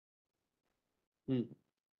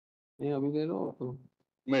ये अभी दे लो तो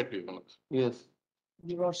May it be, Manoj. yes.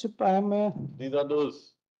 Your Lordship, I am These are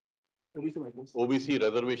those OBC matters. OBC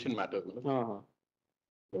reservation matters. Manoj. हाँ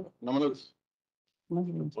Now, Manoj, No,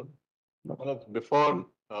 Manoj, before,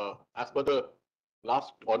 as per the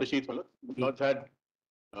last order sheets, Manoj, Manoj had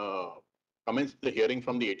commenced the hearing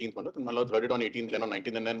from the 18th, Manoj, and Manoj heard it on 18th, then on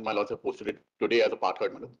 19th, and then Manoj have posted it today as a part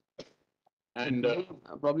heard, Manoj. And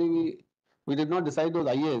probably we did not decide those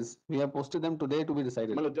IAs. We have posted them today to be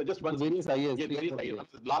decided. Manoj, just one Various IAs. yes, three, various four IAs.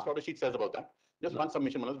 IAs. The last order sheet says about that. Just one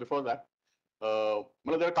submission, Manoj, before that.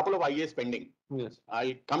 Manoj, there are a couple of IAs pending. Yes.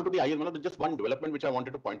 I'll come to the IAs, Manoj. There's just one development which I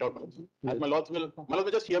wanted to point out, Manoj. As Yes. Manoj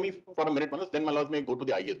will just hear me for a minute, Manoj, then Manoj may go to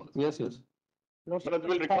the IAs, Manoj. Yes, yes. Manoj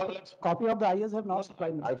will recall, Manoj. copy of the IAs have not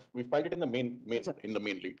supplied. We filed it in the main lead.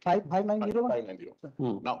 5590. 590.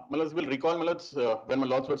 Now, Manoj will recall, Manoj, when my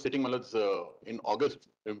lords were sitting, Manoj, in August,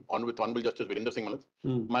 on with Honorable Justice Virender Singh,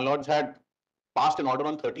 Manoj, my lords had passed an order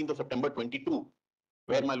on 13th of September 22,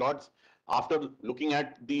 where my lords, after looking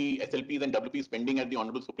at the SLPs and WPs pending at the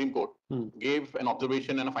Honorable Supreme Court, gave an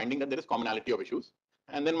observation and a finding that there is commonality of issues.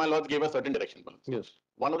 And then my lords gave a certain direction. Manoj. Yes.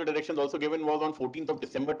 One of the directions also given was on 14th of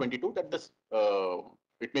December 22 that this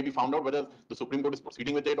it may be found out whether the Supreme Court is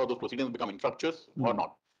proceeding with it or those proceedings become infructuous or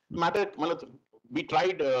not. Matter, Manoj, we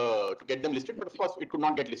tried to get them listed, but of course it could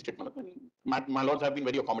not get listed. Manoj. My lords have been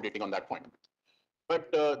very accommodating on that point.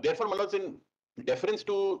 But therefore, Manoj, in deference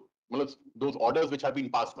to Manoj, those orders which have been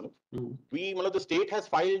passed, Manoj, Manoj, the state has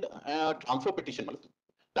filed a transfer petition, Manoj.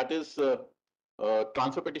 That is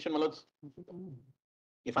transfer petition, Manoj.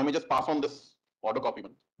 If I may just pass on this order copy,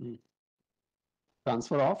 Manoj.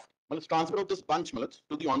 Transfer off. Manoj, transfer of this bunch, Manoj,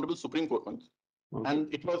 to the Honorable Supreme Court, Manoj.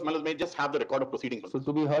 And it was, Manoj, may just have the record of proceedings. So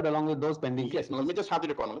to be heard along with those pending. Yes, Manoj, may just have the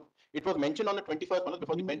record, Manoj. It was mentioned on the 21st, Manoj,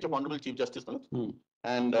 before the bench of Honorable Chief Justice, Manoj.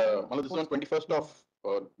 And Manoj, this is on 21st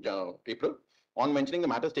of April. On mentioning the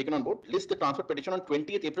matters taken on board, list the transfer petition on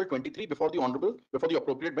 20th April 23 before the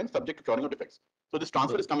appropriate bench, subject to curing of defects. So this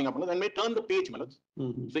transfer is coming up, Manoj, and may turn the page, Manoj.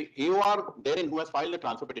 The AOR therein who has filed the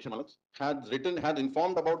transfer petition, Manoj, has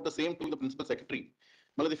informed about the same to the Principal Secretary.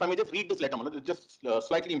 Manoj, if I may just read this letter, Manoj, it's just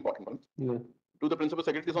slightly important, Manoj. Yeah. To the Principal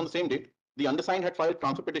Secretaries on the same date, the undersigned had filed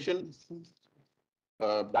transfer petition,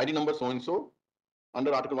 diary number so and so,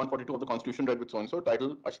 under Article 142 of the Constitution, read with so and so,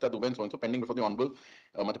 title Ashita Dubey and so and so, pending before the Honorable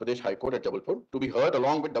Madhya Pradesh High Court at Jabalpur, to be heard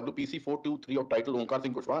along with WPC 423 of title Onkar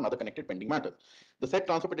Singh Kushwaha and other connected pending matters. The said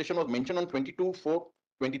transfer petition was mentioned on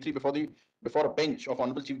 22/4/23 before a bench of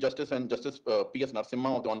Honorable Chief Justice and Justice P.S.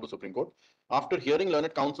 Narasimha of the Honorable Supreme Court. After hearing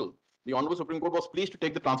learned counsel, the Honorable Supreme Court was pleased to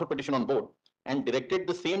take the transfer petition on board and directed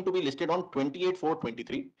the same to be listed on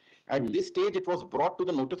 28/4/23. At this stage, it was brought to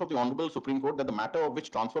the notice of the Honorable Supreme Court that the matter of which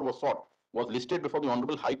transfer was sought was listed before the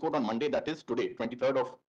Honorable High Court on Monday, that is today, 23rd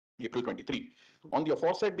of April 23. On the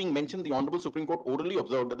aforesaid being mentioned, the Honorable Supreme Court orally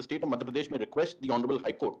observed that the state of Madhya Pradesh may request the Honorable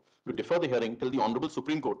High Court to defer the hearing till the Honorable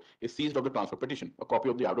Supreme Court is seized of the transfer petition. A copy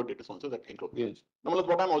of the order dated also that enclosed. Yes. Now,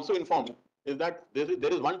 what I'm also informed is that there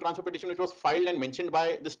is one transfer petition which was filed and mentioned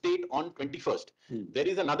by the state on 21st. There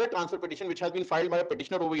is another transfer petition which has been filed by a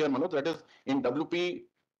petitioner over here, Manoj, that is in WP,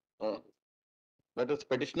 that is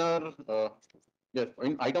petitioner, yes,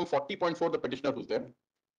 in item 40.4, the petitioner who's there.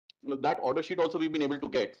 That order sheet also we've been able to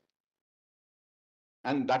get.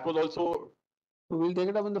 And that was also. So we'll take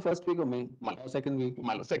it up in the first week of May. Or second week.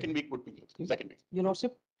 Second week would be second week. Your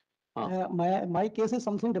Lordship, my case is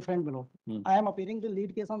something different, below. I am appearing the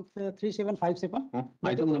lead case on 3757.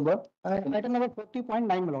 Item number? Item number 40.9,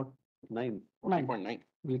 my lord. 9. 9.9.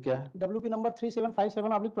 WP number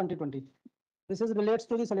 3757/2020. This is relates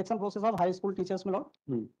to the selection process of high school teachers, my lord.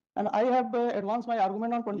 And I have advanced my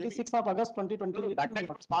argument on 26th of August 2020. That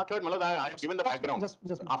part heard, Malad, I have given the background. Just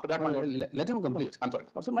after that, let him complete. I'm sorry.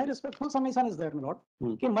 So my respectful submission is there, my lord.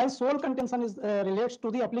 Okay, my sole contention is relates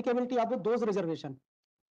to the applicability of those reservation.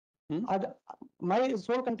 My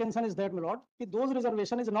sole contention is that, my lord, those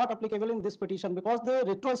reservation is not applicable in this petition because the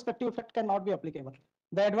retrospective effect cannot be applicable.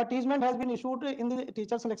 The advertisement has been issued in the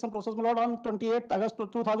teacher selection process, my lord, on 28th August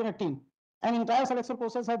 2018. And entire selection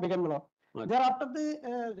process has begun, my lord. Right. Thereafter,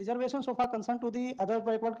 the reservation so far concerned to the other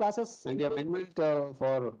backward classes. And the amendment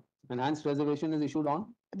for enhanced reservation is issued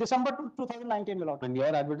on December 2019, my lord. And your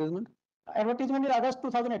advertisement? Advertisement is August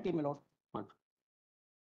 2018, my lord. What?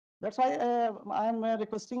 That's why I am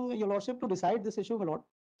requesting your lordship to decide this issue, my lord.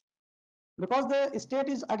 Because the state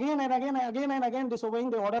is again and again disobeying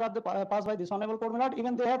the order of the passed by this honorable court, my lord.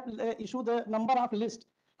 Even they have issued the number of list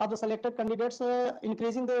of the selected candidates,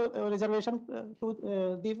 increasing the reservation to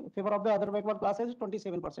the favor of the other backward classes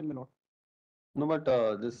 27%, my lord. No, but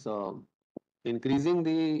this increasing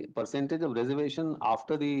the percentage of reservation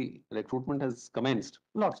after the recruitment has commenced,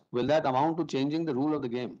 Not, will that amount to changing the rule of the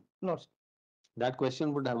game? not. That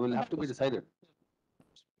question will have to be decided.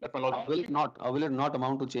 That's my lord. Or will it not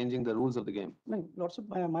amount to changing the rules of the game? No, Lordship,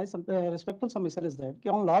 my respectful submission is that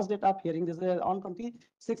on last date of hearing this on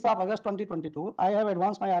 26th of August 2022, I have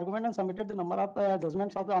advanced my argument and submitted the number of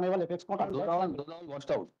judgments of the Honorable Apex Court. Those are all washed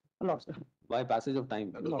out Lordship, by passage of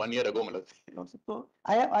time. That was 1 year ago, my lord. Lordship. So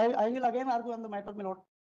I will again argue on the matter, my lord.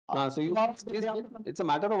 So you, it's a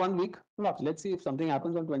matter of 1 week. Lordship. Let's see if something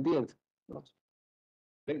happens on 20th. Lordship.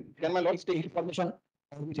 Can my lord take Information.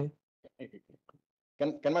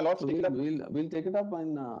 Can my lord So take it up? we'll take it up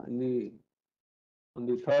on the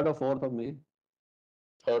 3rd or 4th of May,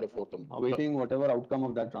 Third or fourth of awaiting whatever outcome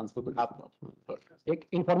of that transfer petition. एक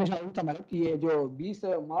information आई था madam कि ये जो 20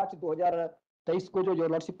 मार्च 2023 को जो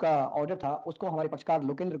lordship का order था उसको हमारे पक्षकार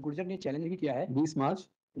लोकेंद्र गुर्जर ने चैलेंज भी किया है 20 मार्च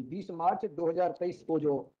 20 मार्च 2023 को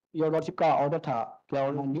जो योर लॉर्डशिप का ऑर्डर था क्या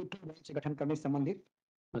ऑर्डर न्यूट्रल बेंच गठन करने से संबंधित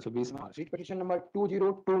अच्छा 20 मार्च रीट पिटीशन नंबर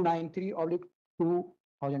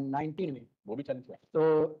 20293/2019 में वो भी चैलेंज हुआ so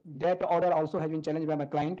that order also has been challenged by my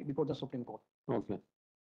client before the Supreme Court. Okay.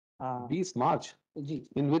 20 March. Ji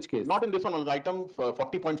In which case? Not in this one, item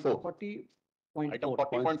 40.4. 40.4 Item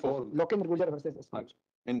 40.4. Lokendra Gurjar versus March.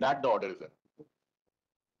 In that, the order is there.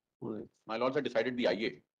 Alright. My lords have decided the IA.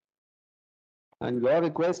 And your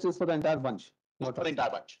request is for the entire bunch. Not for the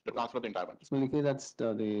entire bunch, the transfer of the entire bunch. Ismail Likhi, that's the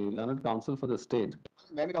Learned Counsel for the state.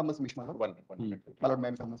 May I make a submission, my lord? One minute. My lord, may I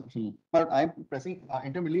make a submission? Hmm. My lord, I am pressing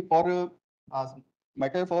interim relief for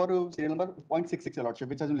matter for serial number 0.66, your lordship,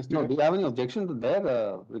 which has been listed. No, do you have any objection to their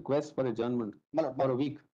request for adjournment My lord, for a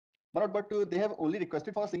week? my lord, but they have only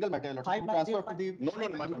requested for a single matter, your lordship, Fine, to transfer to the. No,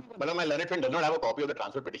 my learned friend does not have a copy of the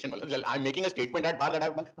transfer petition. My lord. I'm making a statement at bar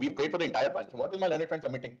that we paid for the entire bunch. What is my learned friend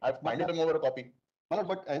submitting? I've handed them over a copy. My lord,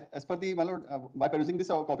 but as per the, my lord, by perusing this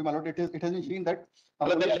copy, my lord, it has been seen that. My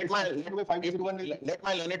lord, then let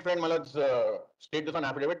my learned friend, my lord, state this on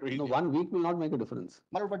affidavit. No, 1 week will not make a difference.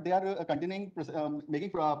 My lord, but they are continuing, making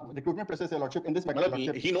recruitment process, your lordship, in this My matter, lord,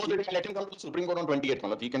 your lordship. he knows it. Let him come to the Supreme Court on 28th. My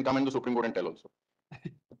lord. He can come in the Supreme Court and tell also.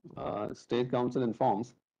 State Council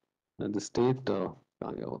informs that the state. My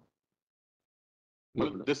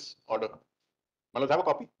lord, this order. My lord, have a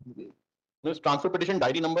copy. This transfer petition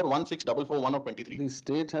diary number 16441 of 23. The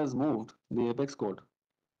state has moved the apex court,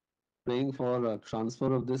 praying for a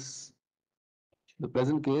transfer of the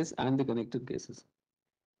present case and the connected cases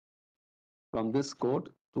from this court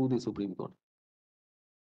to the Supreme Court,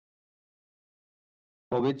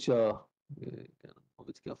 for which क्या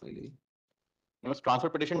file है? This transfer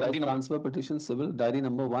petition diary number Transfer petition civil diary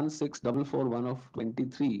number 16441 of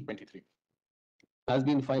 23 23. has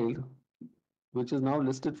been filed, which is now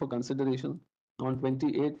listed for consideration on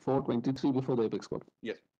 28/4/23 before the apex court.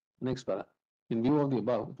 Yes. Next para. In view of the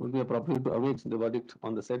above, it would be appropriate to await the verdict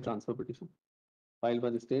on the said transfer petition filed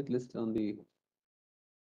by the state list on the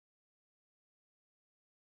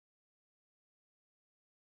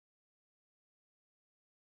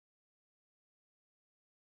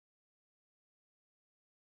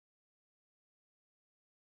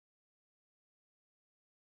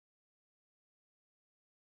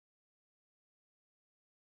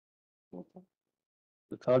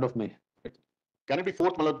the 3rd of May. Can it be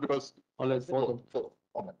 4th, my lord, because Or let's Fourth.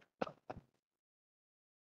 All right.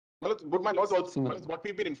 Well, good, my lords, also, Similar. what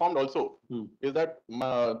we've been informed also Hmm. is that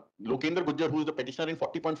Lokendra Gujjar, who is the petitioner in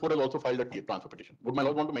 40.4, has also filed a transfer petition. Would my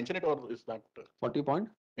lord want to mention it, or is that 40 point?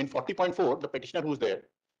 in 40.4, the petitioner who's there,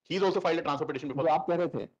 he's also filed a transfer petition जो before. आप कह रहे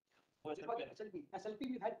थे SLP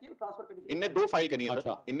भी had किया transfer petition. इनने दो file करी है सर.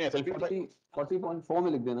 अच्छा. इनने SLP में फाइल. 40.4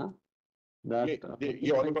 में लिख देना that ये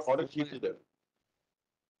order sheet is there.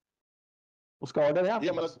 उसका ऑर्डर है Yeah,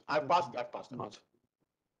 आपके मतलब I've passed. पास?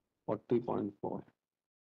 40.4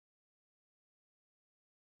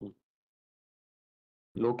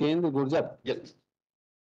 लोकेंद्र गुर्जर Yes.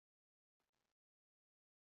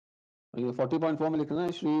 ये 40.4 में लिखना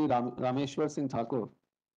है Shri Rameshwar Singh Thakur.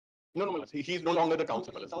 No, he's no longer the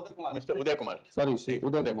council. Mr. Uday Kumar. Sorry, Shri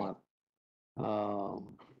Uday Uday Kumar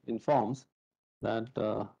informs that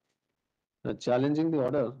challenging the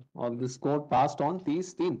order of this court passed on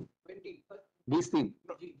 30/3. 20/3. 20/3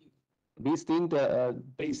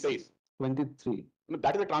 23. No,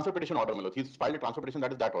 that is a transfer petition order, my lord. He's filed a transfer petition.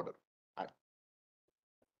 That is that order.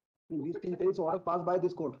 These things is order passed by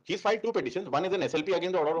this court. He's filed two petitions. One is an SLP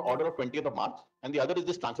against the order of 20th of March, and the other is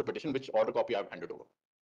this transfer petition, which order copy I've handed over,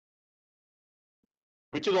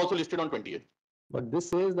 which is also listed on 20th. But this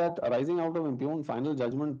says that arising out of impugned final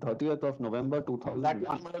judgment 30th of November That 2000.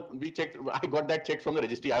 one, we checked. I got that checked from the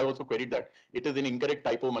registry. I also queried that. It is an incorrect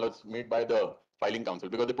typo, made by the filing counsel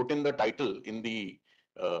because they put in the title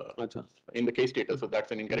Acha. in the case status. So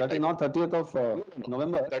that's an incorrect That is title. not 30th of No.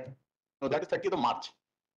 November. That is 30th of March.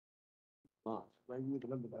 March.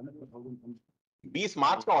 20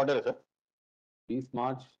 मार्च का order है sir, 20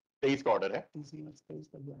 March. 23 का order है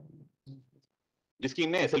जिसकी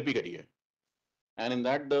इनने SLP करी है, and in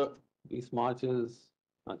that the 20 March is.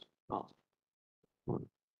 Acha.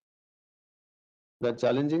 They're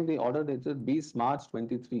challenging the order dated 20 March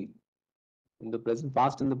 23 in the present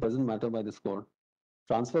past in the present matter by this court.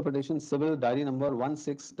 Transfer petition civil diary number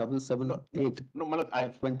 16778 no, Malak,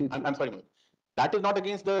 of 23. I'm sorry, Malak. That is not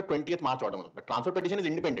against the 20th March order. Malak. The transfer petition is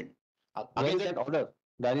independent. Where is that order?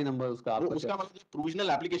 Diary number उसका आपका उसका क्या? मतलब provisional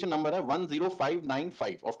application number है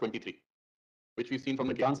 10595 of 23, which we've seen from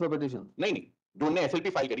the case. Transfer petition नहीं, जो उन्होंने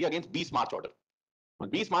SLP file करी against 20 March order.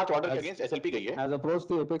 20 March order के against SLP गई है. has approached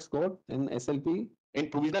the apex court in SLP. In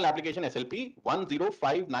provisional application SLP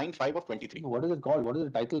 10595 of 23. What is it called? What is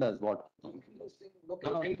it titled as? What? Not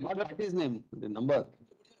what is name? The number.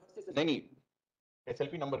 नहीं,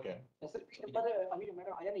 SLP number क्या है? SLP number अभी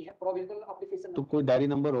मेरा आया नहीं है, provisional application तो कोई डायरी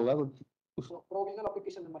नंबर होगा प्रोविजनल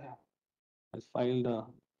एप्लीकेशन नंबर है।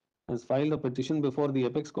 has filed a petition before the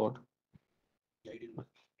apex court.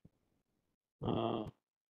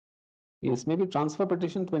 Yes, maybe transfer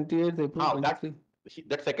petition 28th April हाँ, 23.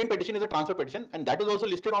 that second petition is a transfer petition and that is also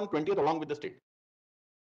listed on 20th along with the state.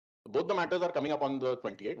 Both the matters are coming up on the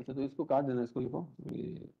 28th. अच्छा तो इसको काट देना, इसको लिखो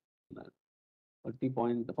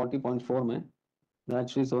 40.4 में that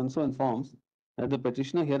Shri so and so informs that the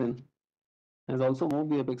petitioner herein has also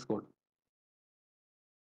moved the apex court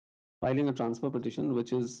filing a transfer petition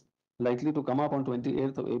which is likely to come up on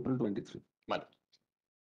 28th of April 23. Malak.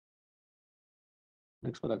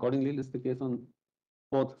 Next, but accordingly list the case on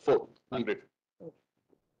 4th. 4th, 100.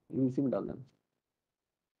 इसी में डाल देना.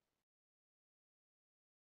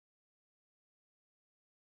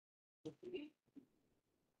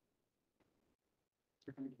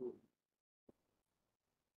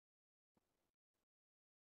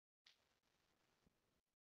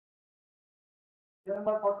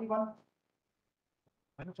 Number 41.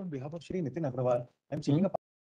 On behalf of Shri Nitin Agrawal, I'm seeking a